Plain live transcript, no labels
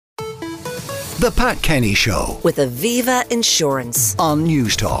The Pat Kenny Show with Aviva Insurance on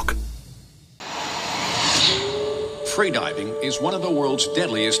News Talk. Freediving is one of the world's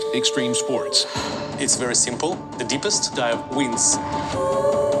deadliest extreme sports. It's very simple. The deepest dive wins.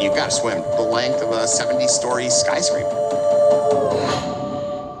 You've got to swim the length of a 70-story skyscraper.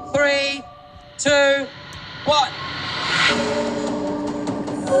 3, 2, 1.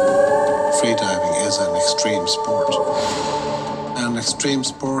 Freediving is an extreme sport. And extreme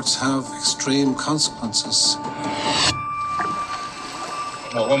sports have extreme consequences.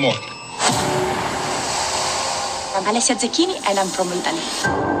 No, one more. I'm Alessia Zecchini and I'm from Italy.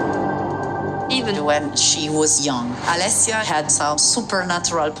 Even when she was young, Alessia had some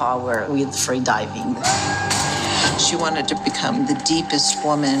supernatural power with freediving. She wanted to become the deepest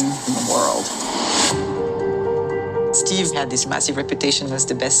woman in the world. Steve had this massive reputation as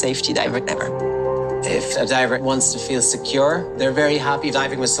the best safety diver ever. If a diver wants to feel secure, they're very happy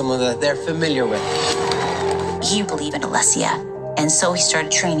diving with someone that they're familiar with. He believed in Alessia, and so he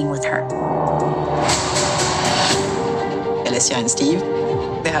started training with her. Alessia and Steve,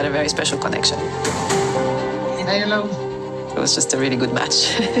 they had a very special connection. Hello. It was just a really good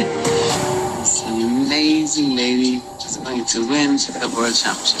match. This amazing lady is going to win the World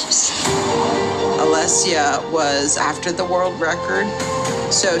Championships. Alessia was after the world record,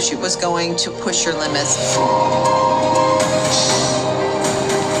 so she was going to push her limits.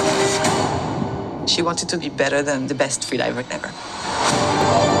 She wanted to be better than the best freediver ever.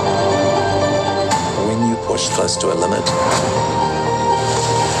 When you push close to a limit,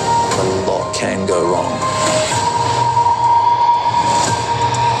 a lot can go wrong.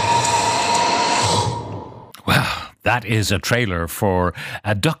 That is a trailer for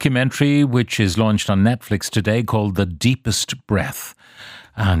a documentary which is launched on Netflix today called The Deepest Breath.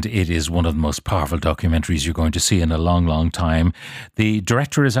 And it is one of the most powerful documentaries you're going to see in a long, long time. The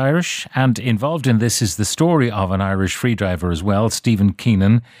director is Irish, and involved in this is the story of an Irish freediver as well, Stephen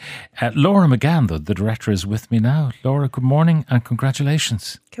Keenan. Laura Mcgann, though, the director, is with me now. Laura, good morning and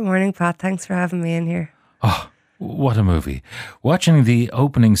congratulations. Good morning, Pat. Thanks for having me in here. Oh, what a movie. Watching the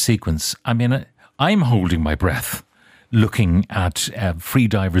opening sequence, I mean, I'm holding my breath, looking at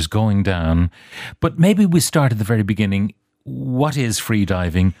freedivers going down. But maybe we start at the very beginning. What is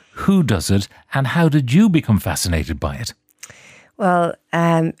freediving? Who does it? And how did you become fascinated by it? Well,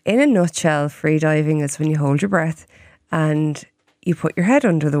 in a nutshell, freediving is when you hold your breath and you put your head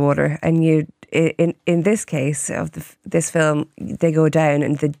under the water. And you, in this case of this film, they go down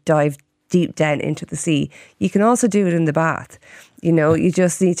and they dive deep down into the sea. You can also do it in the bath. You know, you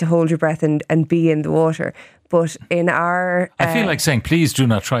just need to hold your breath and be in the water. But in our... I feel like saying, please do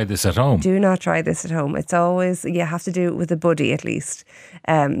not try this at home. Do not try this at home. It's always, you have to do it with a buddy at least.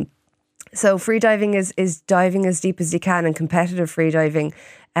 So freediving is diving as deep as you can, and competitive freediving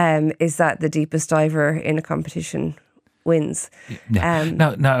is that the deepest diver in a competition wins.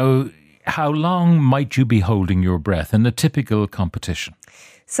 Now, how long might you be holding your breath in a typical competition?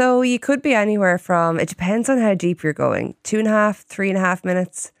 So you could be anywhere from, it depends on how deep you're going, 2.5, 3.5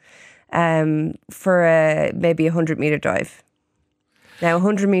 minutes. For maybe 100-meter dive. Now,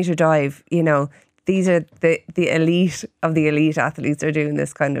 100-meter dive, you know, these are the elite of the elite athletes are doing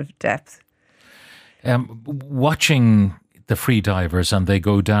this kind of depth. Watching the free divers and they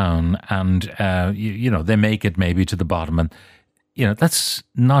go down and, you know, they make it maybe to the bottom and, you know, that's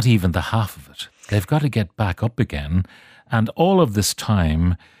not even the half of it. They've got to get back up again. And all of this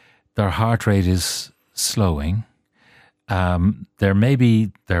time, their heart rate is slowing.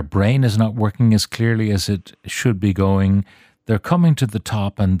 Their brain is not working as clearly as it should be going. They're coming to the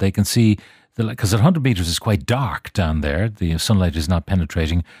top and they can see, because at 100 meters is quite dark down there, the sunlight is not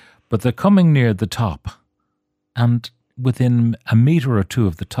penetrating, but they're coming near the top and within a meter or two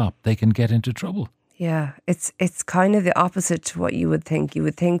of the top, they can get into trouble. Yeah, it's kind of the opposite to what you would think. You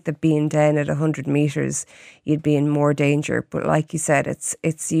would think that being down at 100 meters, you'd be in more danger. But like you said,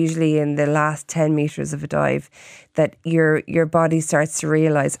 it's usually in the last 10 meters of a dive that your body starts to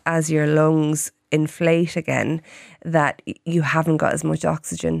realise as your lungs inflate again that you haven't got as much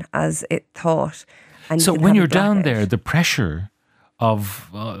oxygen as it thought. And so when you're down there, the pressure of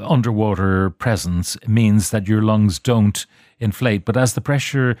underwater presence means that your lungs don't inflate. But as the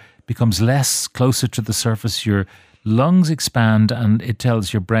pressure becomes less closer to the surface, your lungs expand and it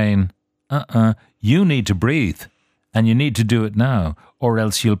tells your brain, you need to breathe and you need to do it now or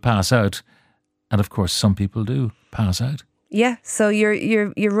else you'll pass out. And of course, some people do pass out. Yeah, so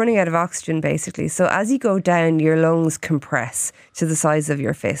you're running out of oxygen basically. So as you go down, your lungs compress to the size of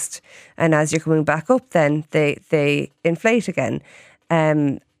your fist, and as you're coming back up, then they inflate again,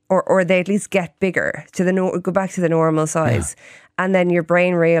 or they at least get bigger to go back to the normal size. and then your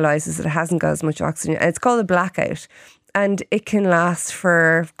brain realizes that it hasn't got as much oxygen. And it's called a blackout. And it can last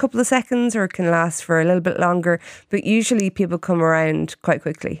for a couple of seconds or it can last for a little bit longer. But usually people come around quite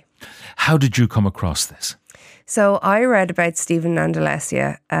quickly. How did you come across this? So I read about Stephen and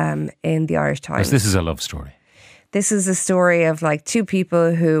Alessia in the Irish Times. Because this is a love story. This is a story of like two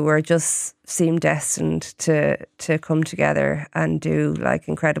people who were just seemed destined to come together and do like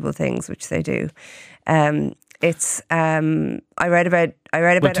incredible things, which they do. I read about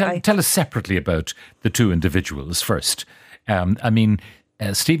it. Tell us separately about the two individuals first.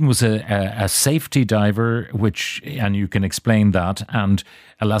 Stephen was a safety diver, and you can explain that, and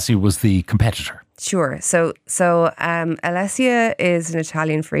Alessia was the competitor. Sure. So Alessia is an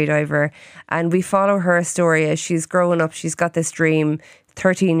Italian freediver, and we follow her story as she's growing up. She's got this dream,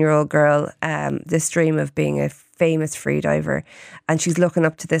 13-year-old girl, this dream of being a famous freediver, and she's looking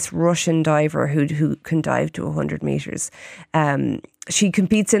up to this Russian diver who can dive to 100 meters. She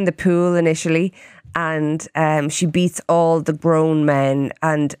competes in the pool initially, and she beats all the grown men,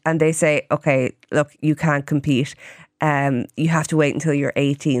 and they say, okay, look, you can't compete. You have to wait until you're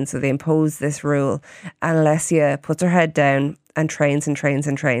 18. So they impose this rule, and Alessia puts her head down and trains and trains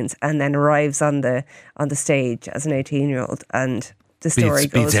and trains, and then arrives on the stage as an 18-year-old, and the story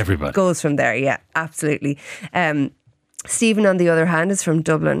goes from there. Yeah, absolutely. Stephen, on the other hand, is from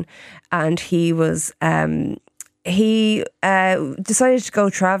Dublin, and he was he decided to go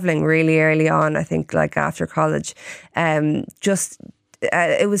travelling really early on. I think like after college,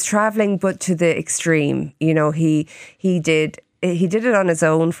 it was travelling, but to the extreme. You know, he did it on his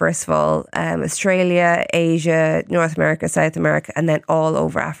own, first of all, Australia, Asia, North America, South America, and then all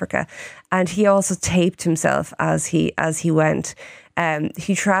over Africa. And he also taped himself as he went.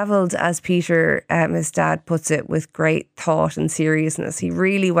 He travelled, as Peter, his dad puts it, with great thought and seriousness. He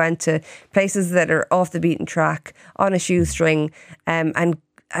really went to places that are off the beaten track, on a shoestring, and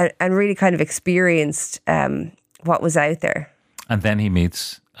really kind of experienced what was out there. And then he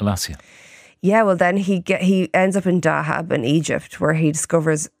meets Alessia. Yeah, well, then he ends up in Dahab in Egypt, where he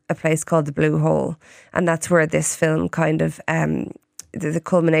discovers a place called the Blue Hole, and that's where this film kind of the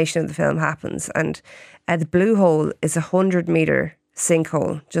culmination of the film happens. And the Blue Hole is 100-meter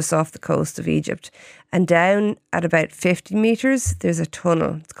sinkhole just off the coast of Egypt, and down at about 50 meters there's a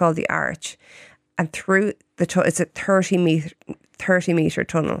tunnel. It's called the Arch, and through the it's a 30-meter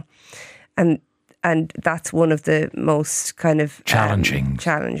tunnel, and that's one of the most kind of challenging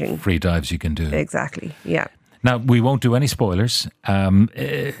free dives you can do. Exactly, yeah. Now, we won't do any spoilers,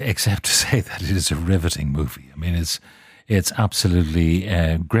 except to say that it is a riveting movie. I mean, it's absolutely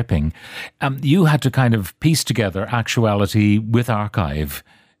gripping. You had to kind of piece together actuality with archive,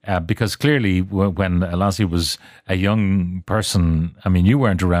 because clearly when Alessia was a young person, I mean, you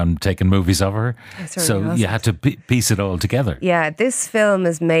weren't around taking movies of her, so you had to piece it all together. Yeah, this film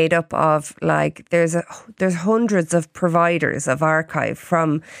is made up of like there's hundreds of providers of archive,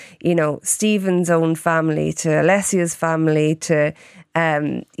 from Stephen's own family to Alessia's family to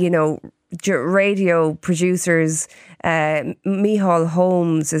radio producers. Micheál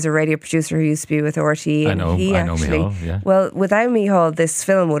Holmes is a radio producer who used to be with RTÉ. I know Micheál, yeah. Well, without Micheál, this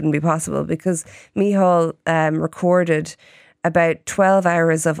film wouldn't be possible, because Micheál recorded about 12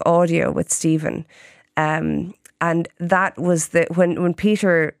 hours of audio with Stephen. And that was when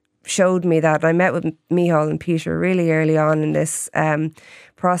Peter showed me that. I met with Micheál and Peter really early on in this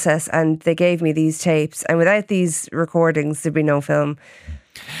process, and they gave me these tapes. And without these recordings, there'd be no film.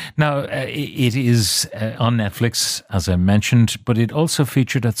 Now, it is on Netflix, as I mentioned, but it also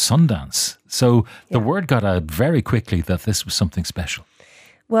featured at Sundance. So the word got out very quickly that this was something special.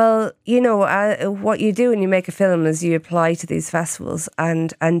 Well, what you do when you make a film is you apply to these festivals,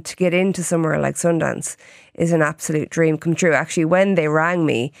 and to get into somewhere like Sundance is an absolute dream come true. Actually, when they rang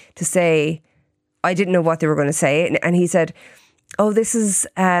me to say, I didn't know what they were going to say, and he said, oh, this is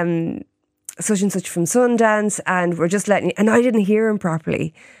such and such from Sundance, and we're just letting you, and I didn't hear him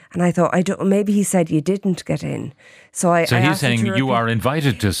properly, and I thought, maybe he said you didn't get in. So he's saying you are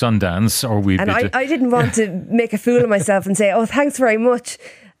invited to Sundance, or we. And I didn't want to make a fool of myself and say, oh, thanks very much,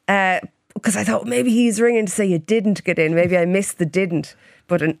 because I thought maybe he's ringing to say you didn't get in. Maybe I missed the didn't.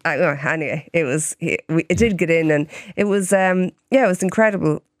 But anyway, it did get in, and it was it was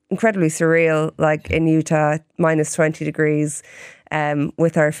incredible, incredibly surreal. Like in Utah, minus 20 degrees.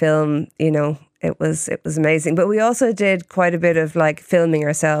 With our film, it was amazing. But we also did quite a bit of like filming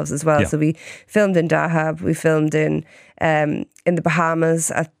ourselves as well. Yeah. So we filmed in Dahab, we filmed in the Bahamas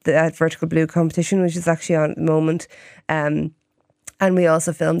at the Vertical Blue competition, which is actually on at the moment. And we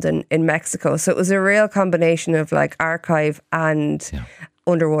also filmed in Mexico. So it was a real combination of like archive and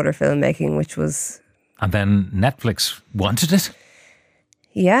underwater filmmaking, which was. And then Netflix wanted it?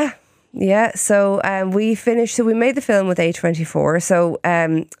 Yeah. Yeah, so we finished. So we made the film with A24. So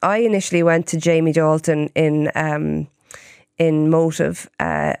I initially went to Jamie Dalton in Motive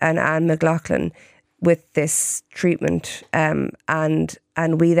and Anne McLaughlin with this treatment, and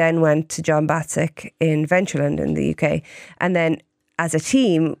we then went to John Batzik in Ventureland in the UK, and then as a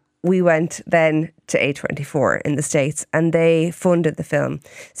team we went then to A24 in the States, and they funded the film.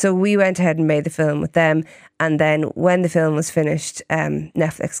 So we went ahead and made the film with them, and then when the film was finished,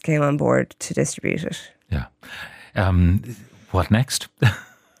 Netflix came on board to distribute it. Yeah. What next?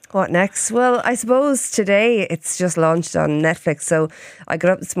 What next? Well, I suppose today it's just launched on Netflix. So I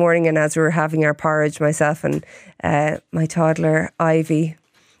got up this morning, and as we were having our porridge, myself and my toddler Ivy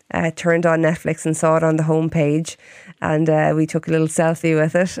turned on Netflix and saw it on the homepage, and we took a little selfie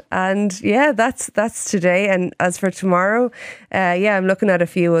with it. And yeah, that's today. And as for tomorrow, I'm looking at a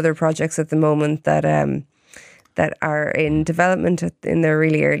few other projects at the moment that are in development in their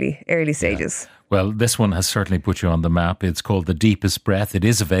really early stages. Yeah. Well, this one has certainly put you on the map. It's called The Deepest Breath. It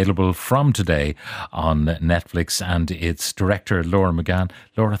is available from today on Netflix, and its director, Laura Mcgann.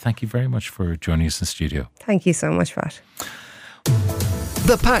 Laura, thank you very much for joining us in studio. Thank you so much, Pat.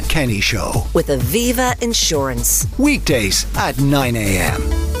 The Pat Kenny Show with Aviva Insurance. Weekdays at 9 a.m.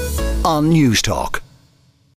 on News Talk.